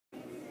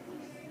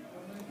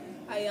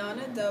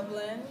Ayanna,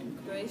 Dublin,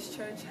 Grace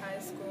Church High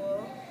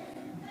School,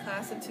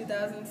 class of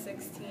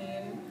 2016,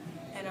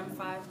 and I'm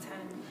 5'10".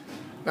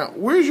 Now,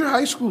 where's your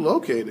high school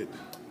located?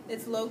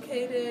 It's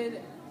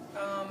located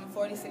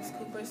 46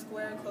 Cooper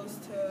Square, close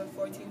to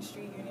 14th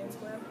Street, Union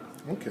Square.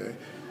 Okay.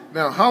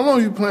 Now, how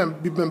long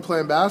have you been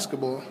playing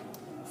basketball?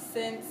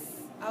 Since,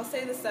 I'll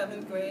say the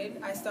 7th grade.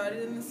 I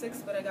started in the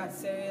 6th, but I got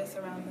serious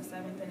around the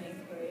 7th and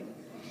 8th grade.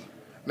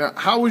 Now,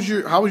 how was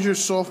your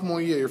sophomore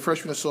year, your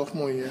freshman and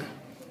sophomore year?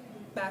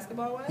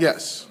 Basketball-wise?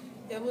 Yes.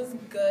 It was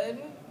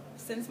good.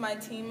 Since my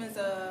team is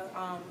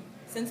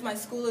since my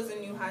school is a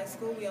new high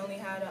school, we only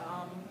had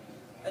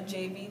a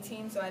JV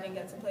team, so I didn't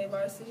get to play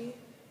varsity.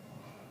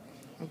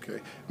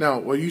 Okay. Now,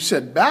 well, you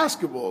said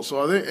basketball,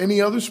 so are there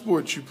any other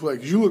sports you play?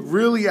 Because you look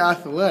really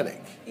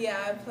athletic. Yeah,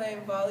 I play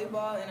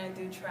volleyball and I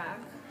do track.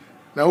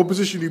 Now, what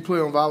position do you play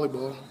on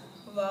volleyball?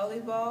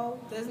 Volleyball,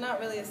 there's not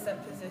really a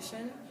set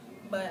position,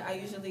 but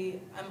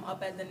I'm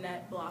up at the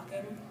net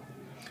blocking.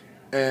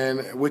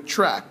 And with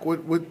track,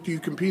 what do you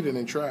compete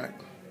in track?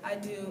 I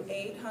do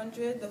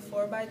 800, the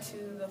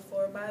 4x2, the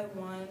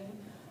 4x1.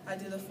 I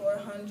do the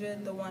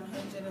 400, the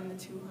 100, and the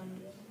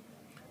 200.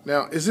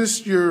 Now, is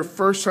this your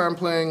first time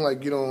playing,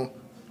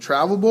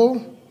 travel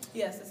ball?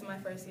 Yes, it's my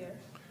first year.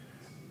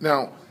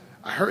 Now,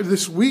 I heard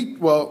this week,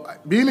 well,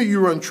 being that you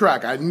run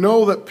track, I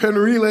know that Penn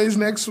Relay's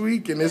next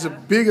week, and there's a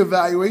big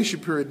evaluation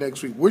period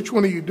next week. Which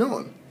one are you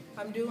doing?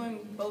 I'm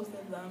doing both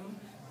of them.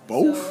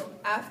 Both? So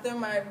after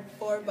my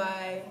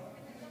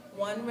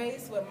 4x1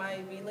 race with my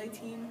relay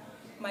team,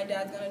 my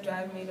dad's going to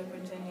drive me to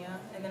Virginia,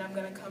 and then I'm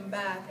going to come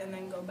back and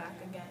then go back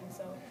again,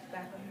 so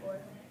back and forth.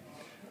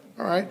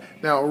 All right.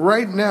 Now,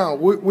 right now,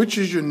 which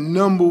is your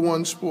number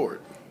one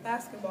sport?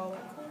 Basketball,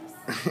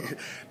 of course.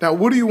 Now,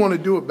 what do you want to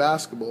do with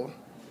basketball?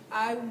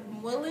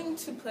 I'm willing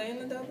to play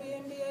in the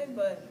WNBA,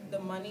 but the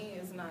money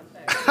is not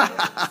that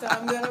good. So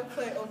I'm going to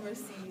play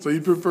overseas. So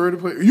you prefer to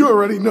play? You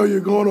already know you're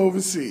going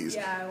overseas.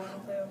 Yeah, I want to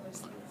play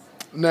overseas.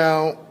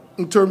 Now,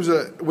 in terms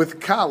of with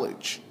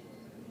college,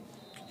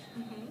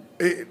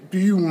 do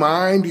you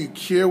mind? Do you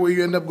care where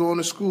you end up going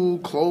to school?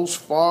 Close,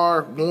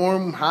 far,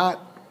 warm, hot?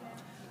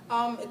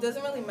 It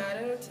doesn't really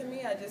matter to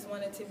me. I just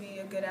want it to be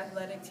a good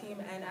athletic team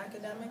and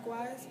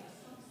academic-wise.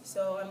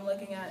 So I'm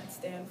looking at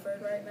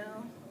Stanford right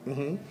now.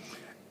 Mm-hmm.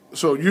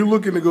 So you're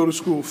looking to go to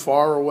school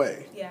far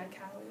away? Yeah,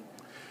 Cali.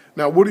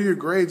 Now, what are your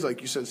grades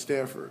like? You said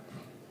Stanford.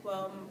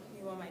 Well,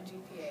 you want my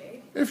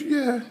GPA?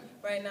 Yeah.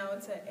 Right now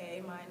it's an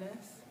A-.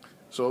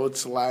 So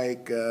it's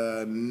like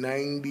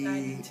 90.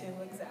 92,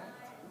 exact.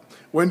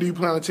 When do you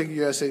plan on taking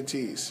your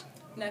SATs?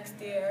 Next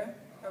year,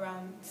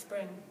 around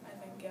spring, I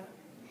think, yeah.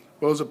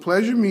 Well, it was a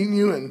pleasure meeting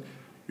you, and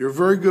you're a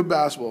very good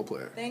basketball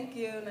player. Thank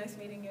you. Nice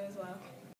meeting you as well.